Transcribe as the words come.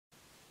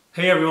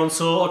Hey everyone,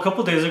 so a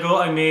couple days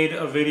ago I made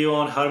a video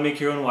on how to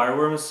make your own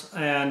wireworms,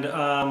 and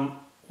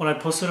when I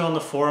posted it on the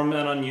forum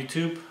and on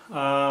YouTube,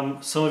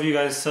 some of you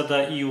guys said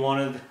that you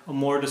wanted a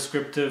more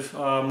descriptive,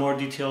 more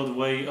detailed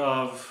way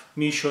of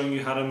me showing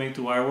you how to make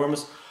the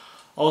wireworms.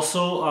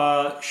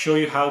 Also show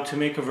you how to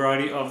make a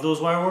variety of those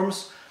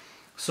wireworms.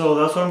 So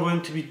that's what I'm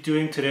going to be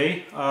doing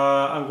today.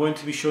 I'm going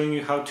to be showing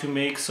you how to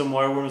make some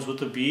wireworms with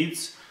the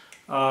beads,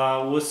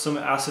 with some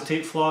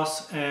acetate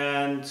floss,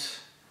 and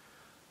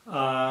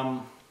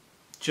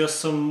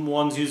just some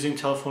ones using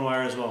telephone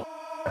wire as well.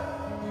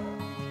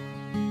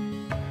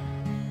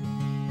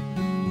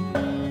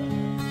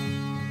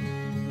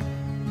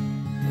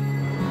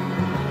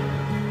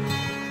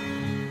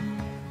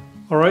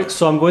 Alright,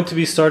 so I'm going to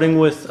be starting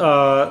with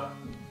a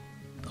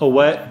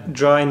wet,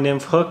 dry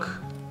nymph hook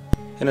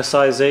in a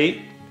size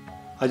 8.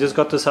 I just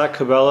got this at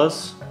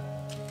Cabela's.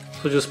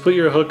 So just put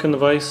your hook in the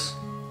vise.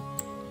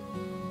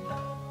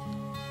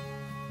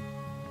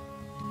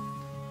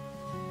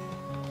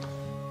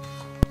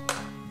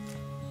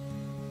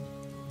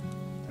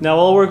 Now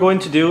all we're going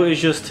to do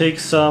is just take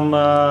some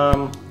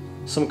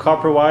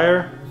copper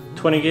wire,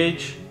 20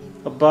 gauge,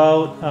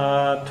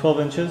 about 12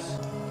 inches.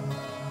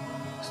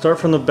 Start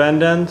from the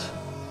bend end.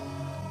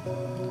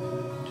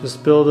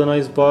 Just build a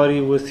nice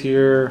body with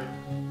your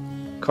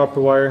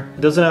copper wire. It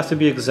doesn't have to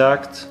be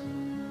exact.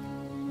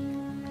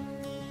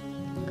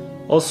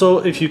 Also,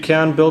 if you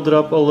can, build it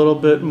up a little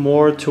bit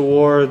more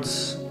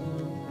towards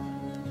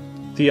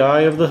the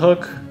eye of the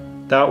hook.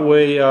 That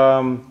way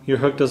your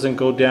hook doesn't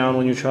go down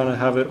when you're trying to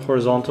have it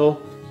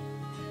horizontal.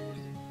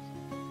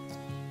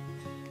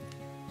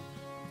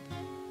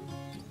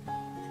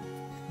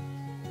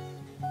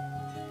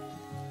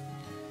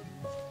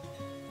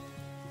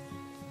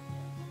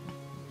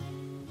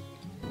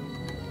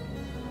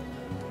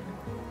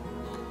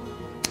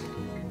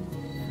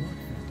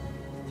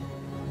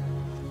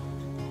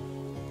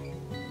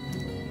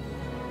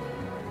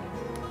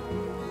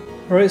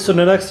 Alright, so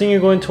the next thing you're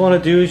going to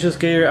want to do is just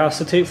get your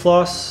acetate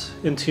floss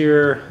into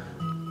your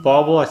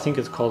bauble. I think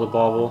it's called a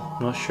bauble,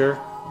 I'm not sure.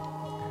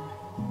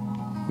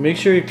 Make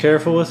sure you're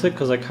careful with it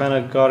because I kind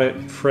of got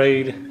it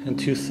frayed and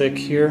too thick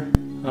here.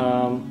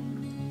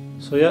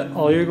 So yeah,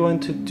 all you're going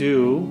to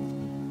do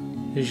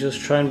is just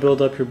try and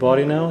build up your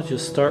body now.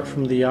 Just start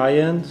from the eye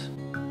end.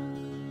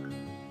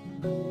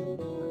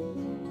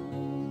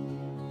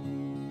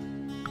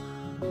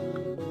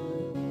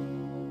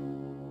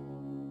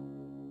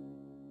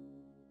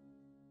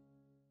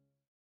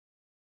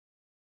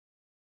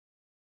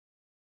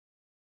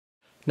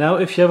 Now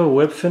if you have a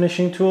whip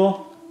finishing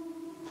tool,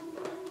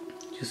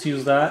 just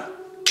use that.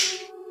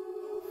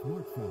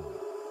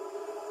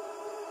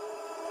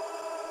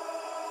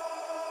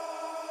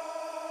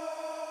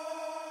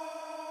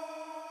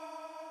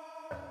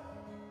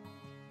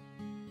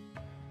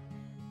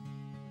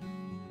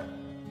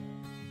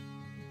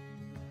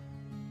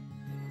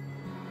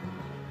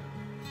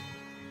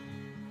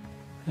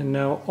 And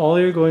now all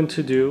you're going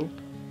to do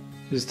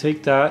is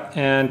take that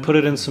and put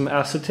it in some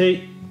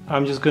acetate.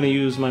 I'm just going to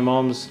use my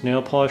mom's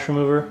nail polish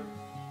remover.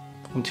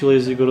 I'm too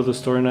lazy to go to the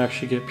store and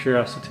actually get pure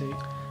acetate.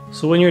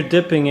 So when you're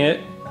dipping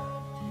it,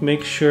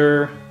 make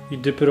sure you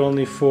dip it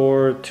only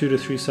for 2 to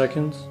 3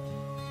 seconds.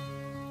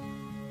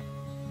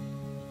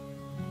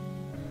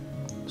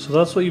 So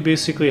that's what you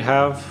basically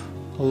have,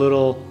 a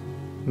little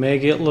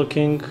maggot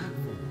looking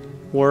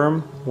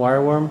worm,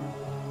 wireworm.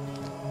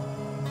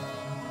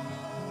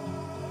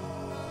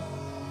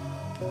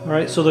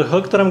 Alright, so the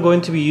hook that I'm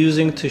going to be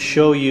using to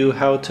show you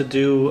how to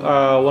do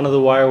one of the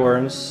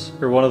wireworms,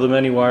 or one of the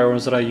many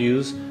wireworms that I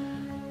use,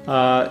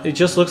 it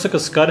just looks like a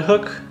scud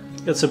hook.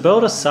 It's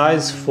about a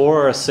size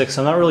 4 or a 6,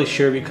 I'm not really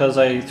sure because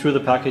I threw the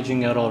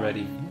packaging out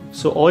already.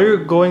 So all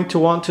you're going to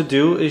want to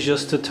do is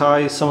just to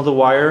tie some of the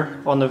wire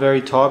on the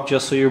very top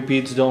just so your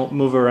beads don't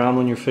move around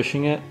when you're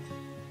fishing it.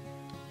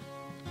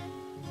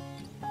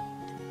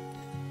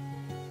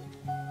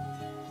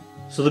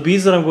 So the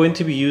beads that I'm going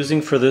to be using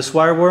for this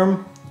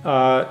wireworm,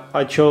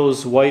 I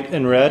chose white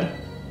and red.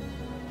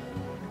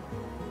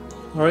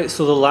 Alright,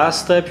 so the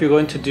last step you're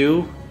going to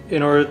do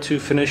in order to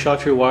finish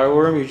off your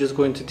wireworm, you're just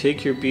going to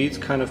take your beads,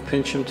 kind of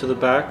pinch them to the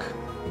back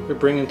or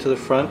bring them to the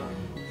front,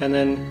 and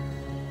then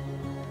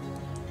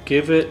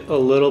give it a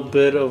little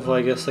bit of,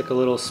 I guess, like a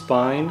little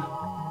spine.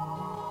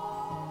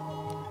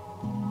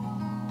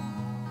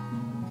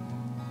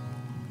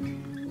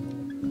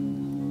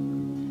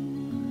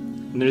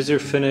 And there's your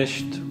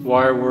finished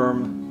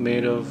wireworm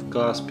made of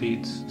glass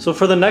beads. So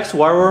for the next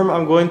wireworm,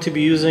 I'm going to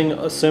be using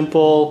a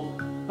simple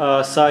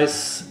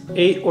size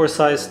 8 or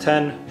size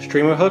 10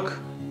 streamer hook,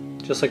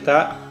 just like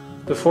that.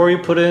 Before you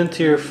put it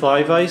into your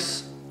fly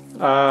vise,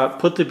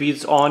 put the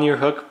beads on your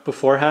hook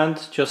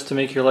beforehand, just to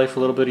make your life a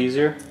little bit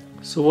easier.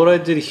 So what I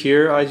did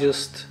here, I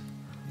just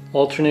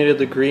alternated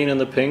the green and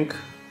the pink,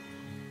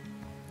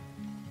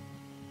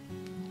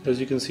 as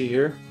you can see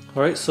here.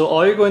 Alright, so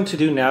all you're going to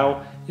do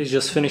now is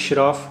just finish it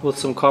off with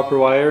some copper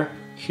wire.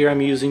 Here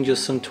I'm using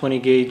just some 20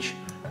 gauge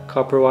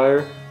copper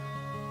wire.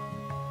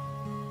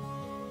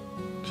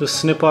 Just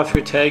snip off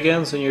your tag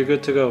ends and you're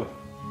good to go.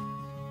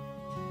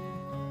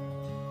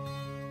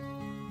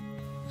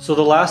 So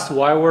the last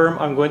wire worm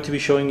I'm going to be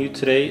showing you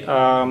today,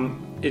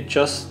 I'm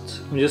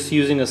just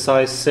using a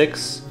size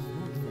 6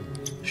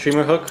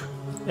 streamer hook,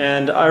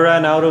 and I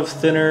ran out of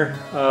thinner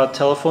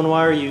telephone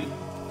wire.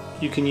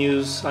 You can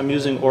use, I'm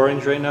using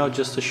orange right now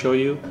just to show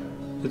you.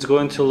 It's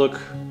going to look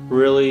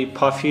really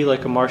puffy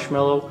like a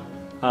marshmallow.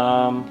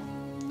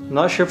 I'm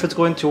not sure if it's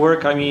going to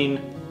work. I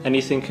mean,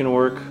 anything can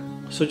work.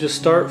 So just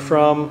start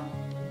from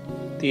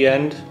the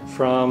end,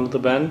 from the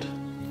bend,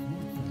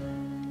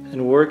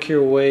 and work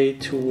your way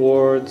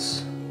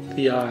towards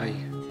the eye.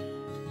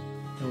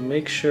 Now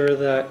make sure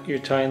that you're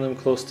tying them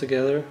close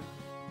together.